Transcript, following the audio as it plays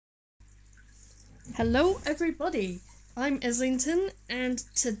Hello everybody, I'm Islington and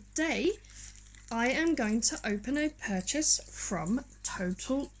today I am going to open a purchase from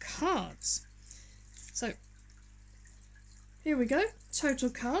TotalCards. So here we go,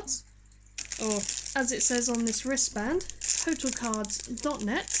 TotalCards, or as it says on this wristband,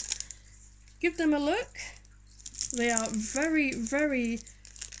 TotalCards.net. Give them a look. They are very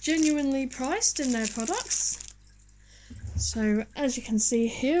genuinely priced in their products. So as you can see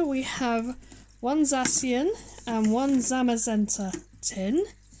here, we have one Zacian and one Zamazenta tin,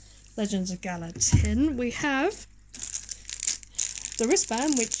 Legends of Gala tin. We have the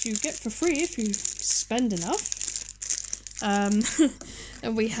wristband, which you get for free if you spend enough. And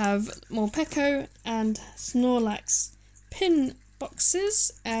we have more Morpeko and Snorlax pin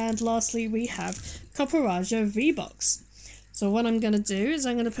boxes. And lastly, we have Copperajah V-Box. So what I'm going to do is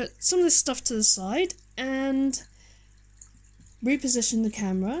I'm going to put some of this stuff to the side and reposition the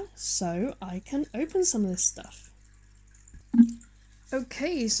camera so I can open some of this stuff.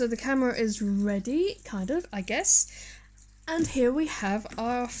 Okay, so the camera is ready, kind of, I guess. And here we have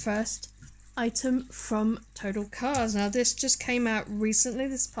our first item from TotalCards. Now this just came out recently,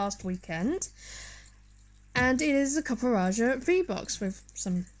 this past weekend. And it is a Copperajah V-Box with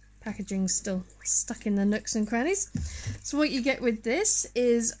some packaging still stuck in the nooks and crannies. So what you get with this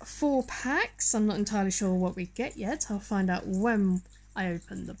is 4 packs. I'm not entirely sure what we get yet. I'll find out when I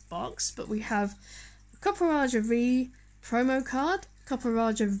open the box. But we have Copperajah V promo card,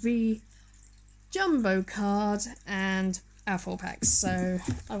 Copperajah V jumbo card, and our 4 packs. So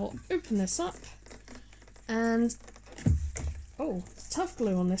I will open this up. And oh, tough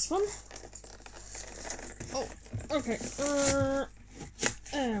glue on this one. Oh, okay.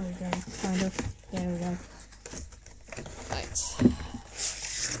 There we go, kind of. There we go. Right.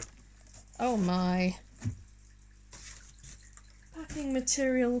 Oh my. Packing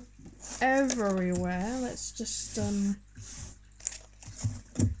material everywhere. Let's just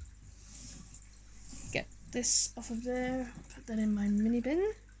get this off of there. Put that in my mini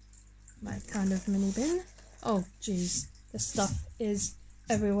bin. My kind of mini bin. Oh jeez, this stuff is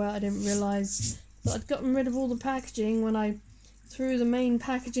everywhere. I didn't realise that I'd gotten rid of all the packaging when I threw the main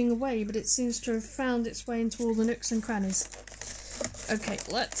packaging away, but it seems to have found its way into all the nooks and crannies. Okay,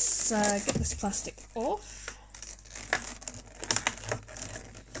 let's get this plastic off.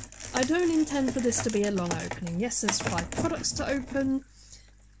 I don't intend for this to be a long opening. Yes, there's 5 products to open,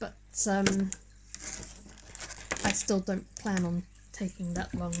 but I still don't plan on taking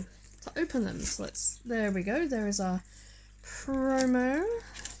that long to open them. So there we go, there is our promo.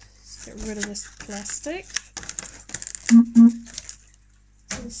 Let's get rid of this plastic.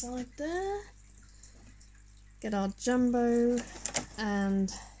 Inside there, get our jumbo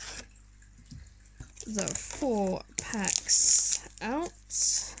and the 4 packs out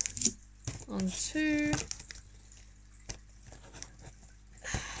on 2.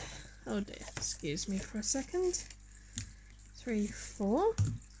 Oh dear, excuse me for a second. 3, 4,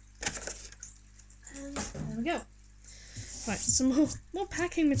 and there we go. Right, some more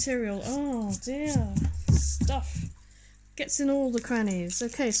packing material. Oh dear, stuff gets in all the crannies.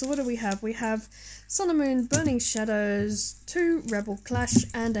 Okay, so what do we have? We have Sun and Moon, Burning Shadows, 2 Rebel Clash,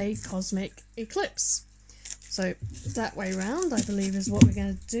 and a Cosmic Eclipse. So that way round, I believe, is what we're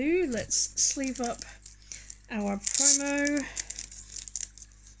going to do. Let's sleeve up our promo.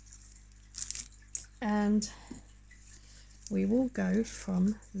 And we will go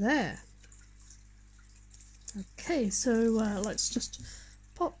from there. Okay, so let's just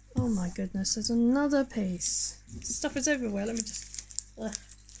pop. Oh my goodness, there's another piece. Stuff is everywhere. Let me just.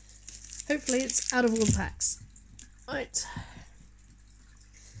 Hopefully, it's out of all the packs. Right.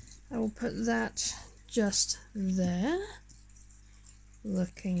 I will put that just there.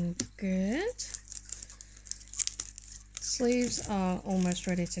 Looking good. Sleeves are almost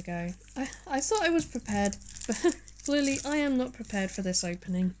ready to go. I thought I was prepared, but clearly I am not prepared for this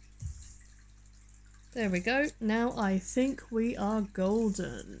opening. There we go. Now I think we are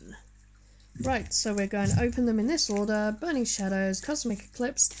golden. Right, so we're going to open them in this order: Burning Shadows, Cosmic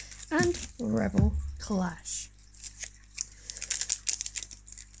Eclipse, and Rebel Clash.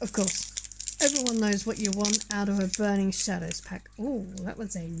 Of course, everyone knows what you want out of a Burning Shadows pack. Oh, that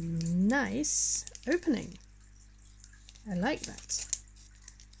was a nice opening. I like that.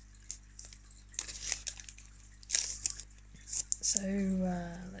 So,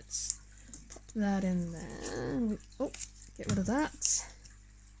 let's pop that in there. Oh, get rid of that.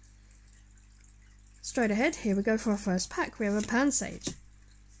 Straight ahead, here we go for our first pack. We have a Pansage.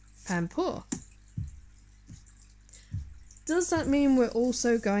 Panpour. Does that mean we're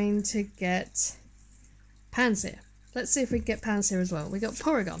also going to get Pansear? let's see if we can get Pans here as well. We got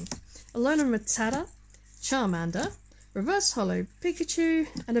Porygon, Alolan Rattata, Charmander, Reverse Holo Pikachu,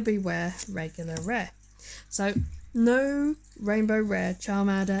 and a Beware regular rare. So no Rainbow Rare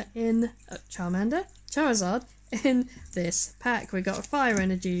Charizard in this pack. We got Fire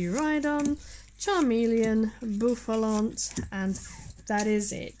Energy Rhydon, Charmeleon, Bouffalante, and that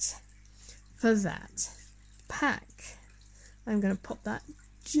is it for that pack. I'm going to pop that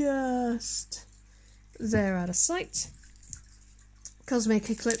just there out of sight. Cosmic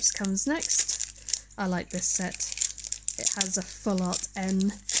Eclipse comes next. I like this set. It has a full art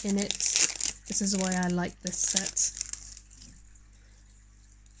N in it. This is why I like this set.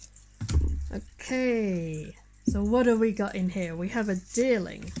 Okay, so what have we got in here? We have a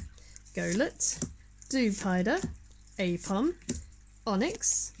Deerling, Golett, Dewpider, Apom,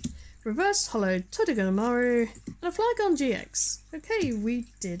 Onyx, Reverse Holo Togedemaru, and a Flygon GX. Okay, we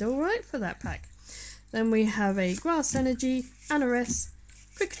did alright for that pack. Then we have a Grass Energy, Anorith,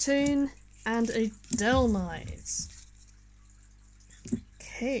 Quicktoon, and a Delmise.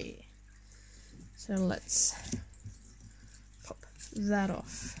 Okay, so let's pop that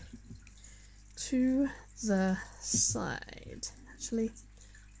off to the side. Actually,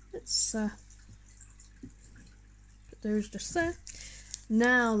 let's put those just there.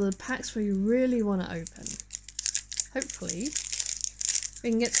 Now the packs we really want to open. Hopefully we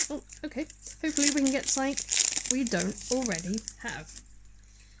can get, hopefully we can get something we don't already have.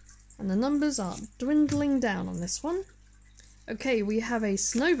 And the numbers are dwindling down on this one. Okay, we have a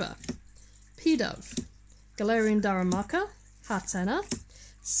Snova, Pidove, Galarian Darumaka, Hatenna,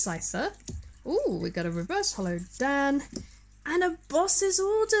 Scyther. Ooh, we got a Reverse Holo Dan, and a Boss's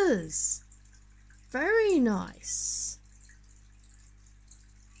Orders. Very nice.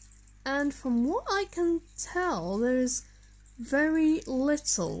 And from what I can tell, there's very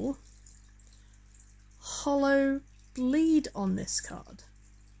little holo bleed on this card.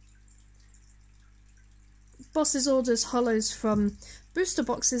 Boss's Orders holos from booster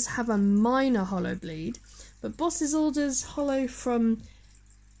boxes have a minor holo bleed, but Boss's Orders holo from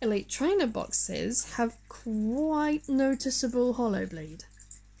Elite Trainer boxes have quite noticeable holo bleed.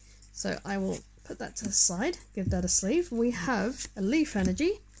 So I will put that to the side, give that a sleeve. We have a Leaf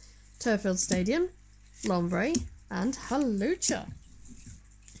Energy, Turffield Stadium, Lombre, and Halucha.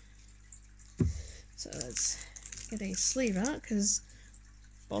 So let's get a sleeve out, because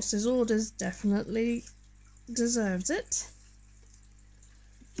Boss's Orders definitely deserves it.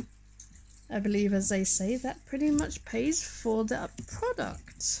 I believe, as they say, that pretty much pays for that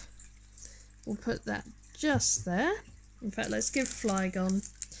product. We'll put that just there. In fact, let's give Flygon,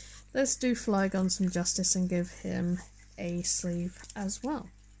 let's do Flygon some justice and give him a sleeve as well.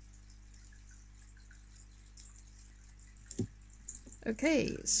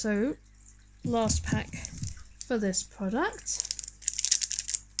 Okay, so last pack for this product.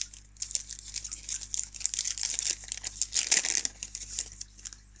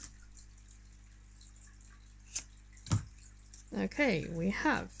 Okay, we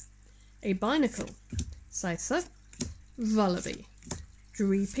have a Binacle, Scyther, Vullaby,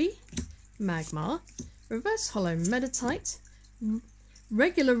 Dreepy, Magmar, Reverse Holo Meditite,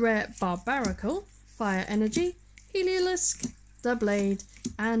 Regular Rare Barbaracle, Fire Energy, Heliolisk, Doublade,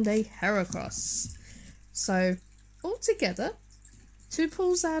 and a Heracross. So, altogether, 2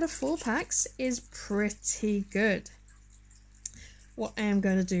 pulls out of 4 packs is pretty good. What I am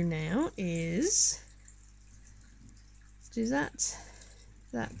going to do now is do that,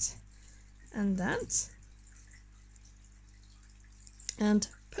 that, and that, and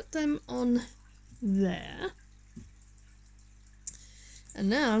put them on there. And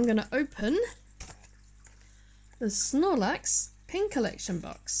now I'm going to open the Snorlax Pin Collection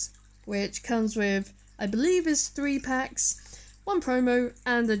box, which comes with, I believe, is 3 packs, 1 promo,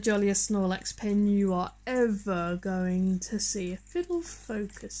 and the jolliest Snorlax pin you are ever going to see. If it'll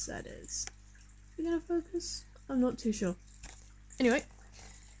focus, that is. Are you going to focus? I'm not too sure. Anyway,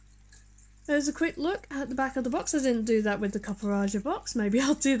 there's a quick look at the back of the box. I didn't do that with the Copperaja box. Maybe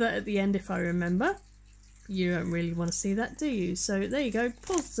I'll do that at the end if I remember. You don't really want to see that, do you? So there you go.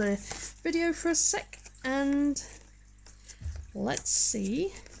 Pause the video for a sec and let's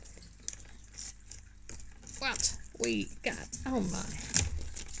see what we got. Oh my.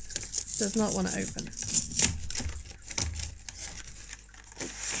 Does not want to open.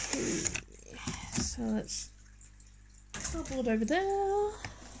 Okay. So let's cardboard over there.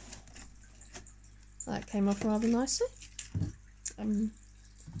 That came off rather nicely.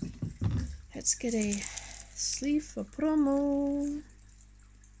 Let's get a sleeve for promo.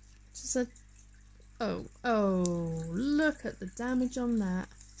 Just a oh, look at the damage on that.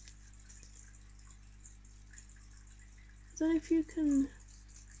 don't know if you can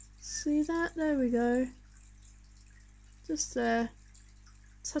see that. There we go. Just there.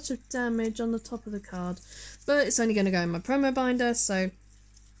 Touch of damage on the top of the card. But it's only going to go in my promo binder, so I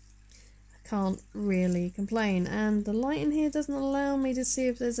can't really complain. And the light in here doesn't allow me to see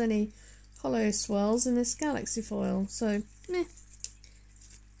if there's any hollow swirls in this galaxy foil. So, meh.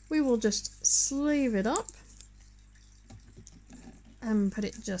 We will just sleeve it up and put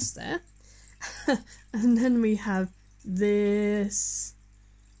it just there. And then we have this.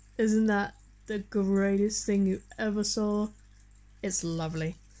 Isn't that the greatest thing you ever saw? It's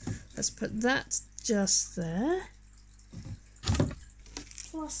lovely. Let's put that just there.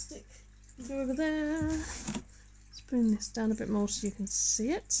 Plastic go over there. Let's bring this down a bit more so you can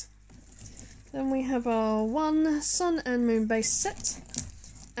see it. Then we have our 1 Sun and Moon base set.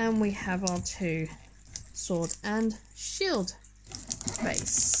 And we have our 2 Sword and Shield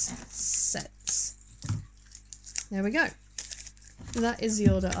base sets. There we go. That is the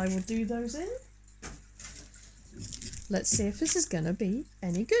order I will do those in. Let's see if this is going to be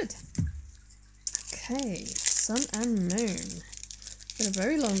any good. Okay, Sun and Moon. It's been a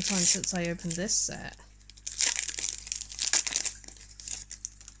very long time since I opened this set.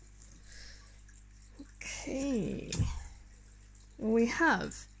 Okay. We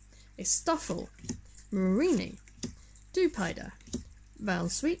have a Stuffle, Marini, Dewpider,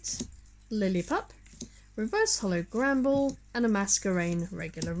 Valsweet, Lillipup, Reverse Hollow Gramble, and a Masquerain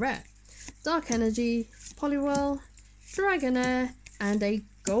regular rare. Dark Energy, Poliwhirl, Dragonair, and a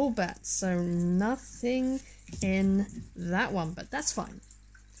Golbat. So nothing in that one, but that's fine.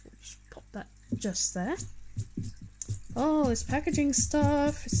 We'll just pop that just there. Oh, this packaging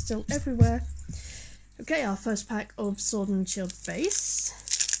stuff is still everywhere. Okay, our first pack of Sword and Shield base.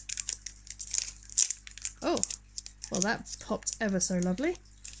 Oh, well that popped ever so lovely.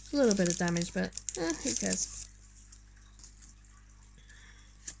 A little bit of damage, but who cares?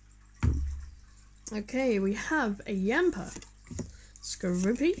 Okay, we have a Yamper,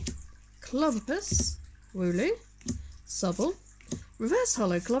 Skorupi, Clobbopus, Wooloo, Sobble, Reverse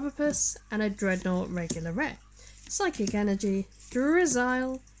Hollow Clobbopus, and a Dreadnought regular rare. Psychic Energy,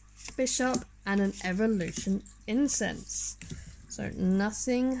 Drizzile, Bishop, and an Evolution Incense. So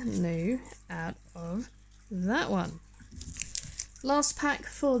nothing new out of that one. Last pack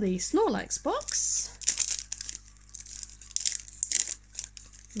for the Snorlax box.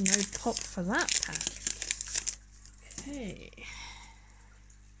 No pop for that pack. Okay.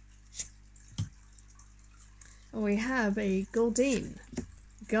 We have a Goldeen,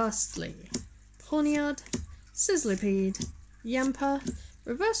 Ghastly, Pawniard, Sizzlipede, Yamper,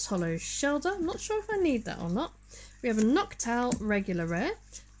 Reverse Hollow Shelder. I'm not sure if I need that or not. We have a Noctowl regular rare,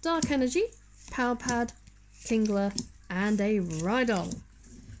 Dark Energy, Powpad, Kingler, and a Rhydon.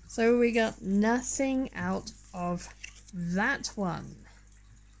 So we got nothing out of that one.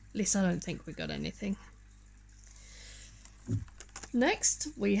 At least I don't think we got anything. Next,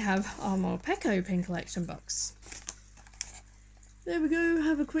 we have our Morpeko pin collection box. There we go,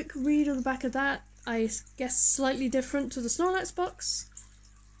 have a quick read of the back of that. I guess slightly different to the Snorlax box.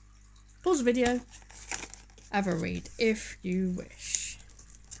 Pause the video, have a read if you wish.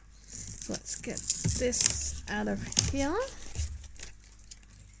 So let's get this out of here.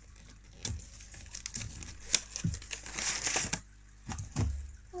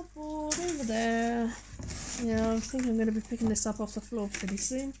 Cardboard over there. Yeah, I think I'm going to be picking this up off the floor pretty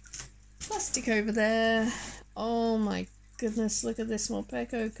soon. Plastic over there. Oh my goodness, look at this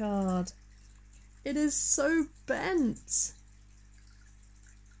Morpeko card. It is so bent.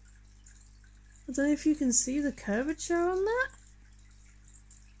 I don't know if you can see the curvature on that.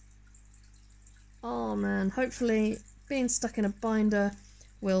 Oh man, hopefully being stuck in a binder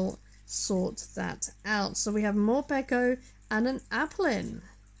will sort that out. So we have Morpeko and an Applin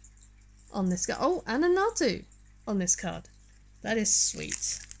on this card. Oh, and a Natu on this card. That is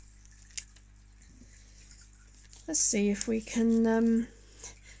sweet. Let's see if we can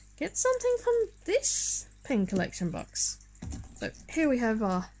get something from this pin collection box. So here we have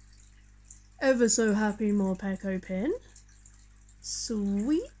our ever so happy Morpeko pin.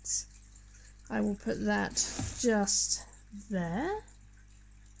 Sweet. I will put that just there.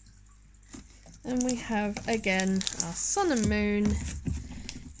 And we have again our Sun and Moon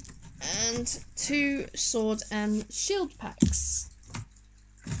and 2 Sword and Shield packs.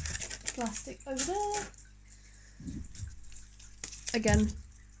 Plastic over there. Again,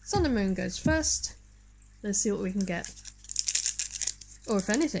 Sun and Moon goes first. Let's see what we can get. Or if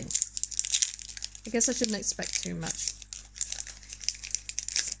anything. I guess I shouldn't expect too much.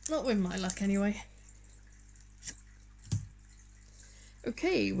 Not with my luck anyway.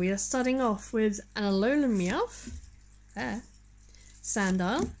 Okay, we are starting off with an Alolan Meowth, there.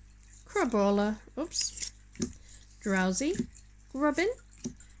 Sandile, Crabrawler, oops, Drowsy, Grubbin,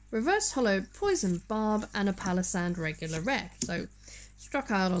 Reverse Hollow, Poison Barb, and a Palisand regular rare. So,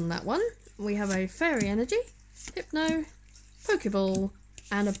 struck out on that one. We have a Fairy Energy, Hypno, Pokeball,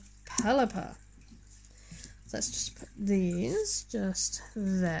 and a Pelipper. So let's just put these just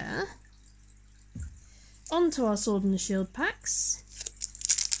there. Onto our Sword and Shield packs.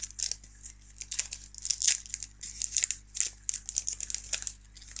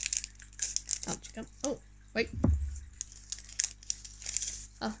 Out you come. Oh, wait.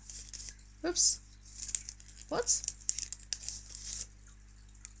 Ah, whoops. What?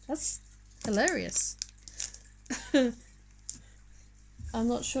 That's hilarious. I'm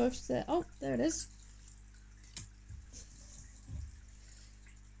not sure if there. Oh, there it is.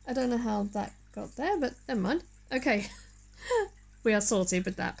 I don't know how that got there, but never mind. Okay. We are sorted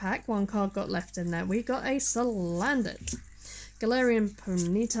with that pack. One card got left in there. We got a Salandit, Galarian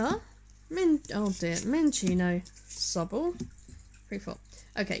Ponyta, Minchino, Sobble, 3-4.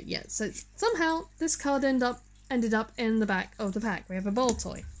 Okay, yeah, so somehow this card ended up in the back of the pack. We have a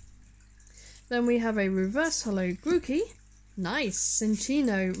Boltoy. Then we have a Reverse Hollow Grookey, nice,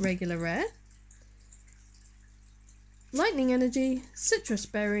 Cinchino regular rare, Lightning Energy, Citrus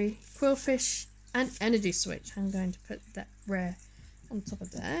Berry, Quillfish, and Energy Switch. I'm going to put that rare on top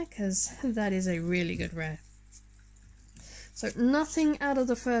of there because that is a really good rare. So nothing out of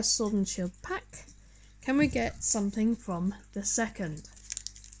the first Sword and Shield pack. Can we get something from the second?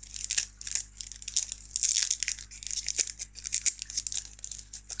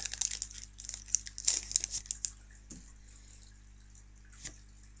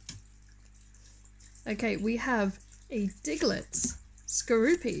 Okay, we have a Diglett,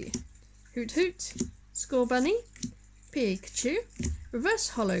 Skorupi, Hoot Hoot, Scorbunny, Pikachu, Reverse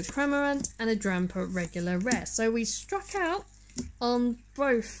Hollow Cramorant, and a Drampa regular rare. So we struck out on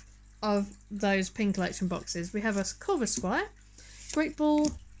both of those pin collection boxes. We have a Corvisquire, Great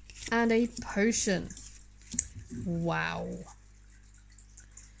Ball, and a Potion. Wow.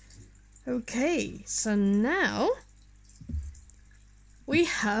 Okay, so now we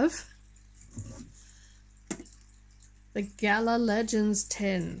have the Gala Legends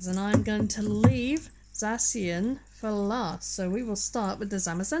tins, and I'm going to leave Zacian for last, so we will start with the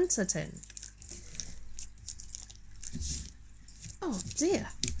Zamazenta tin. Oh dear.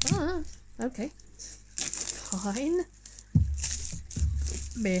 Ah, okay. Fine.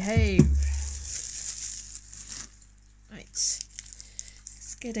 Behave. Right.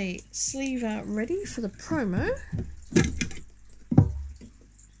 Let's get a sleeve out ready for the promo.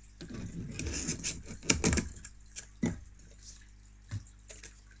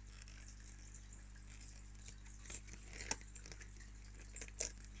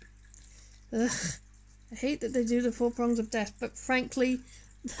 Ugh, I hate that they do the 4 prongs of death, but frankly,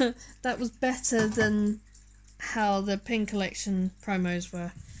 that was better than how the pin collection promos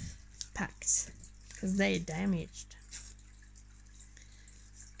were packed, because they damaged.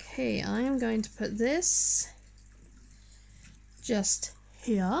 Okay, I am going to put this just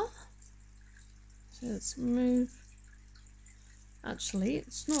here. So let's move. Actually,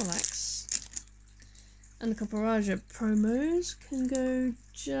 it's Snorlax. And the Copperajah promos can go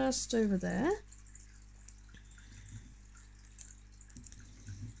just over there.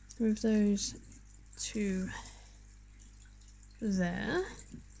 Move those to there.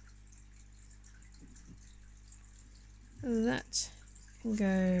 That can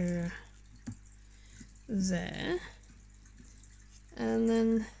go there. And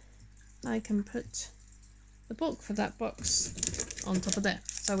then I can put the bulk for that box on top of there.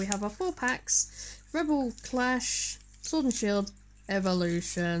 So we have our 4 packs. Rebel, Clash, Sword and Shield,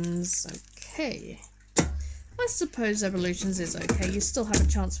 Evolutions. Okay. I suppose Evolutions is okay. You still have a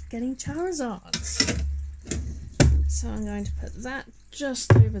chance of getting Charizards. So I'm going to put that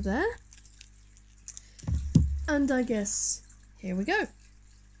just over there. And I guess, here we go. Put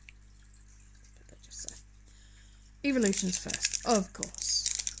that just there. Evolutions first, of course.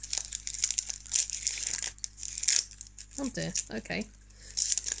 Oh dear, okay.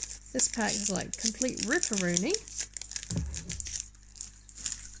 This pack is like complete ripperoonie.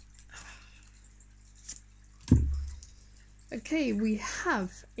 Okay, we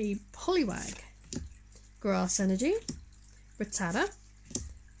have a Poliwag, Grass Energy, Rattata,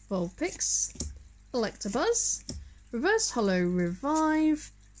 Vulpix, Electabuzz, Reverse Hollow Revive,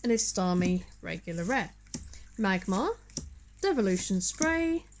 and a Starmie regular rare. Magmar, Devolution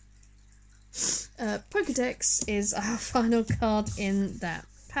Spray, Pokedex is our final card in that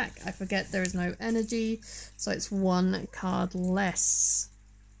pack. I forget there is no energy, so it's 1 card less.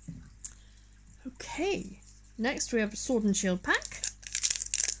 Okay, Next we have a Sword and Shield pack.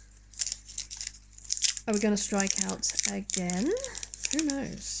 Are we going to strike out again? Who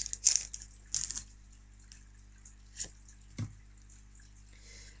knows?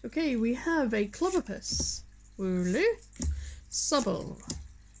 Okay, we have a Clobbopus, Wooloo, Sobble,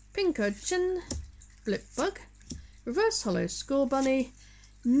 Pink Urchin, Blipbug, Reverse Hollow Score Bunny.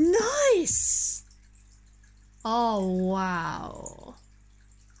 Nice! Oh, wow.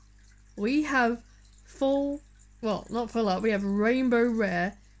 We have not full art, we have Rainbow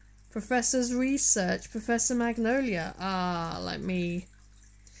Rare, Professor's Research, Professor Magnolia. Let me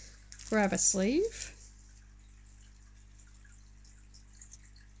grab a sleeve.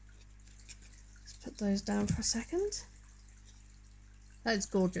 Let's put those down for a second. That is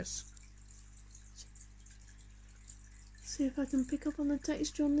gorgeous. See if I can pick up on the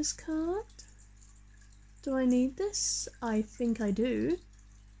texture on this card. Do I need this? I think I do.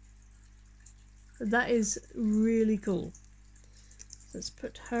 That is really cool. Let's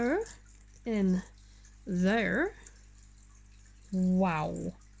put her in there.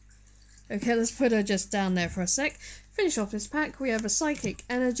 Wow. Okay, let's put her just down there for a sec. Finish off this pack. We have a Psychic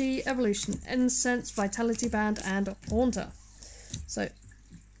Energy, Evolution Incense, Vitality Band, and a Haunter. So,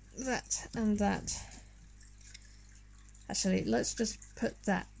 that and that. Actually, let's just put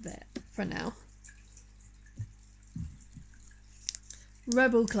that there for now.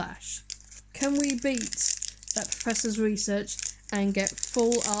 Rebel Clash. Can we beat that Professor's Research and get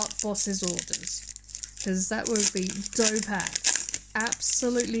full art boss's orders? Because that would be dope as.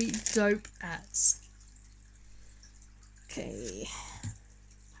 Absolutely dope as. Okay.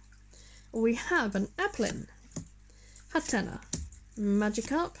 We have an Applin, Hatenna,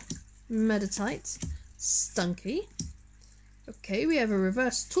 Magikarp, Meditite, Stunky. Okay, we have a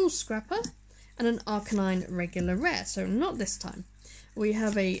Reverse Tool Scrapper and an Arcanine regular rare, so not this time. We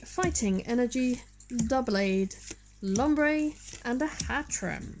have a Fighting Energy, Doublade, Lombre, and a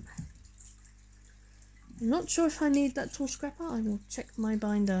Hattrem. I'm not sure if I need that Tool Scrapper. I will check my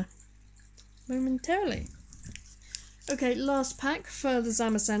binder momentarily. Okay, last pack for the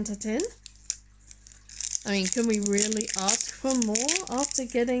Zamazenta tin. I mean, can we really ask for more after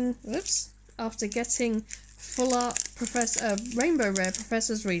getting full art Rainbow Rare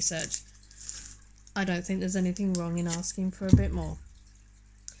Professor's Research? I don't think there's anything wrong in asking for a bit more.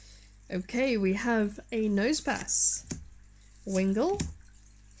 Okay, we have a Nosepass, Wingull,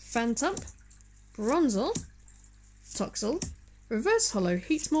 Phantump, Bronzor, Toxel, Reverse Hollow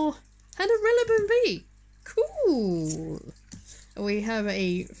Heatmore, and a Rillaboom V. Cool! We have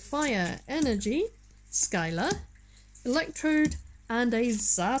a Fire Energy, Skylar, Electrode, and a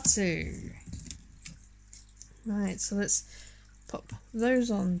Xatu. Right, so let's pop those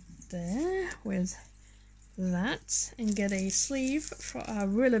on there with that and get a sleeve for our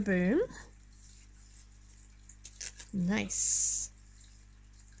Rillaboom. Nice.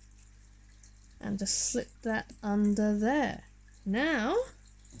 And just slip that under there. Now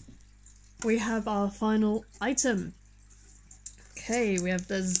we have our final item. Okay, we have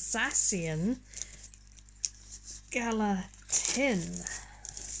the Zacian Galatin.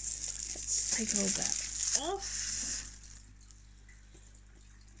 Let's take all that off.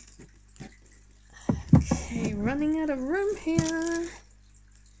 Okay, running out of room here.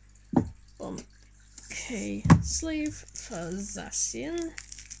 Okay, sleeve for Zacian.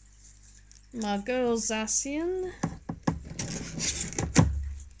 My girl Zacian.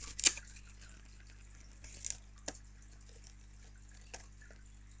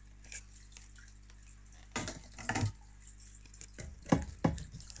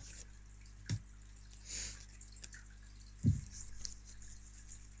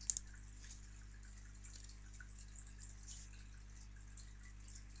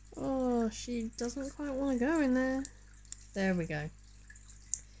 Oh, she doesn't quite want to go in there. There we go.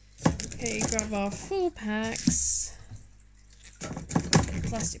 Okay, grab our full packs. Put the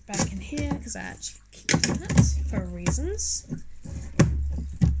plastic back in here because I actually keep that for reasons.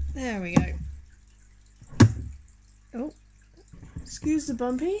 There we go. Oh, excuse the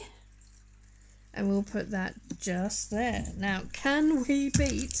bumpy. And we'll put that just there. Now, can we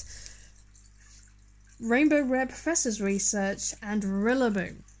beat Rainbow Rare Professor's Research and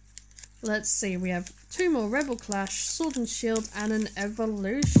Rillaboom? Let's see, we have 2 more Rebel Clash, Sword and Shield, and an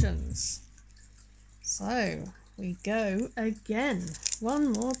Evolutions. So, we go again.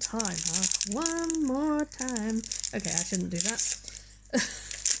 One more time, huh? One more time. Okay, I shouldn't do that.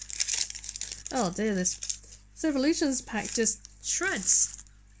 Oh dear, this Evolutions pack just shreds.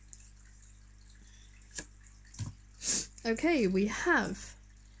 Okay, we have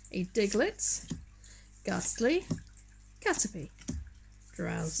a Diglett, Ghastly, Caterpie,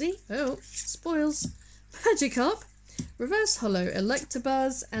 Drowsy, oh, spoils, Magikarp, Reverse Holo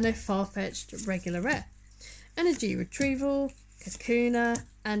Electabuzz, and a Farfetch'd regular rare. Energy Retrieval, Kakuna,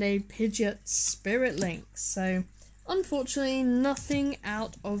 and a Pidgeot Spirit Link. So, unfortunately, nothing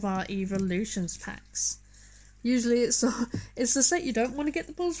out of our Evolutions packs. Usually it's the set you don't want to get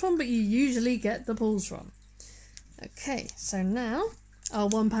the pulls from, but you usually get the pulls from. Okay, so now, our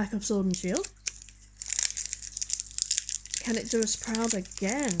 1 pack of Sword and Shield. Can it do us proud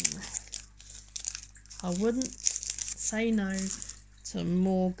again? I wouldn't say no to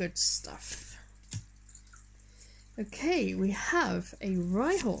more good stuff. Okay, we have a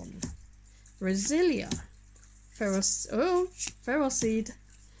Rhyhorn, Resilia, Ferroseed,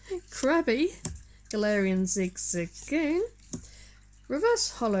 Krabby, Galarian Zigzagoon,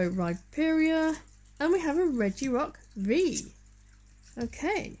 Reverse Holo Rhyperior, and we have a Regirock V.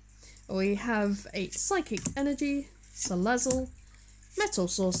 Okay, we have a Psychic Energy, Salazzle, Metal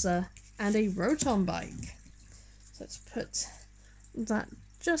Saucer, and a Rotom Bike. So let's put that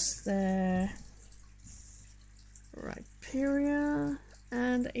just there. Rhyperior,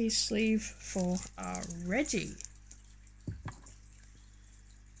 and a sleeve for our Reggie.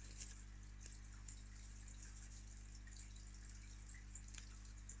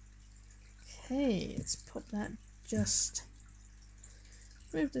 Okay, let's put that just...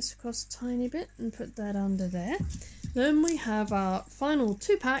 move this across a tiny bit and put that under there. Then we have our final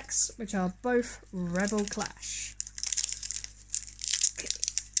 2 packs, which are both Rebel Clash. Okay.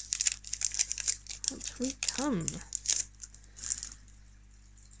 Out we come.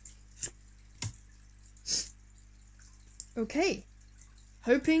 Okay.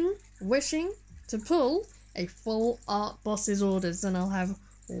 Hoping, wishing to pull a full art boss's orders, and I'll have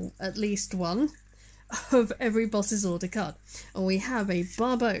at least one of every boss's order card. And we have a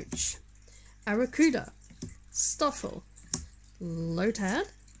Barboach, Arrokuda, Stoffel, Lotad,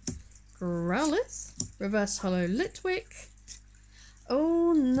 Growlithe, Reverse Holo Litwick.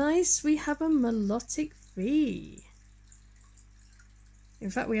 Oh, nice, we have a Melodic V. In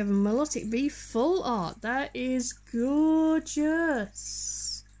fact, we have a Melodic V full art. That is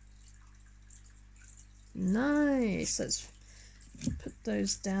gorgeous. Nice. Let's put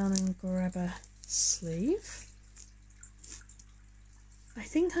those down and grab a sleeve. I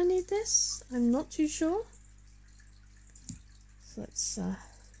think I need this. I'm not too sure. So let's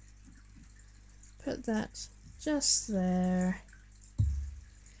put that just there.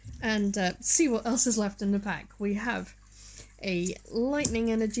 And see what else is left in the pack. We have a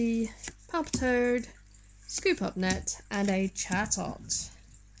Lightning Energy, Palpitoad, Scoop Up Net, and a Chatot.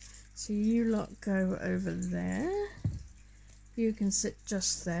 So you lot go over there. You can sit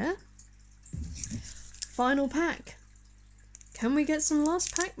just there. Final pack. Can we get some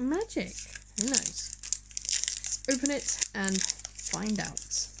last pack magic? Who knows? Let's open it and find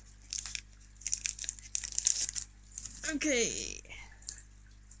out. Okay.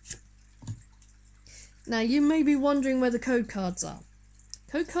 Now you may be wondering where the code cards are.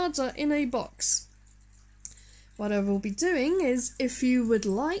 Code cards are in a box. What I will be doing is, if you would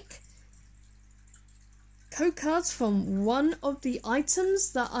like code cards from one of the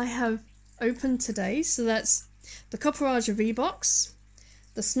items that I have opened today, so that's the Copperaja V box,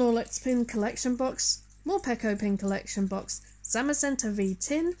 the Snorlax Pin Collection box, Morpeko Pin Collection box, Zamazenta V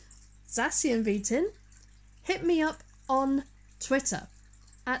tin, Zacian V tin, hit me up on Twitter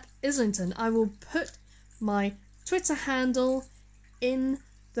at Islington. I will put my Twitter handle in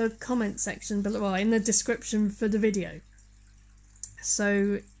the comment section below, well, in the description for the video,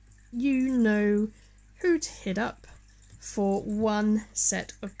 so you know who to hit up for one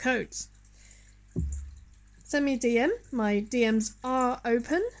set of codes. Send me a DM. My DMs are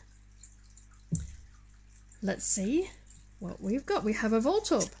open. Let's see what we've got. We have a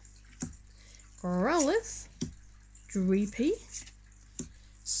Voltorb, Growlithe, Dreepy,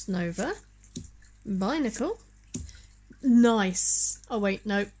 Snova, Binacle. Nice. Oh wait,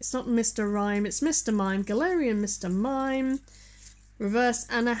 no, it's not Mr. Rhyme, it's Mr. Mime. Galarian Mr. Mime, Reverse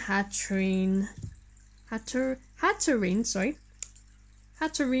Anna Hatterene. Hatterene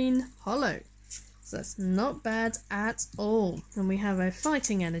Holo. So that's not bad at all. And we have a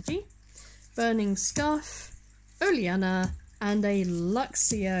Fighting Energy, Burning Scarf, Oleana, and a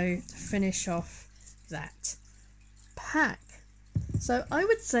Luxio to finish off that pack. So I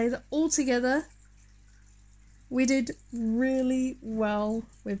would say that altogether we did really well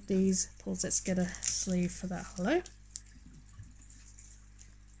with these pulls. Let's get a sleeve for that holo.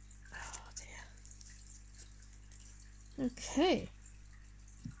 Oh dear. Okay.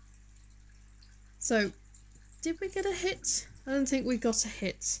 So, did we get a hit? I don't think we got a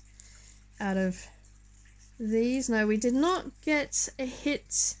hit out of these. No, we did not get a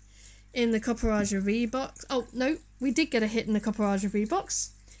hit in the Copperaja V-Box. Oh, no, we did get a hit in the Copperaja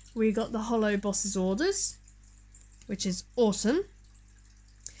V-Box. We got the Holo Boss's Orders, which is awesome.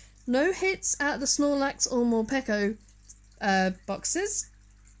 No hits at the Snorlax or Morpeko boxes.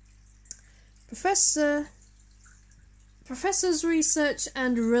 Professor's Research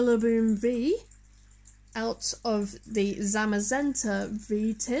and Rillaboom V out of the Zamazenta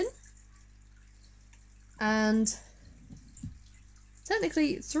V tin. And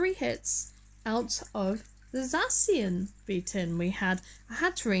technically 3 hits out of the Zacian V tin. We had a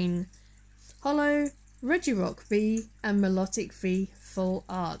Hatterene, Holo, Regirock V and Melodic V full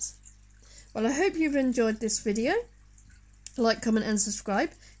art. Well, I hope you've enjoyed this video. Like, comment and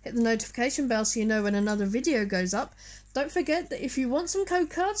subscribe. Hit the notification bell so you know when another video goes up. Don't forget that if you want some code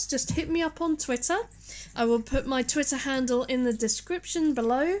cards, just hit me up on Twitter. I will put my Twitter handle in the description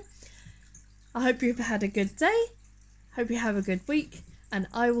below. I hope you've had a good day. Hope you have a good week. And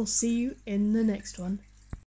I will see you in the next one.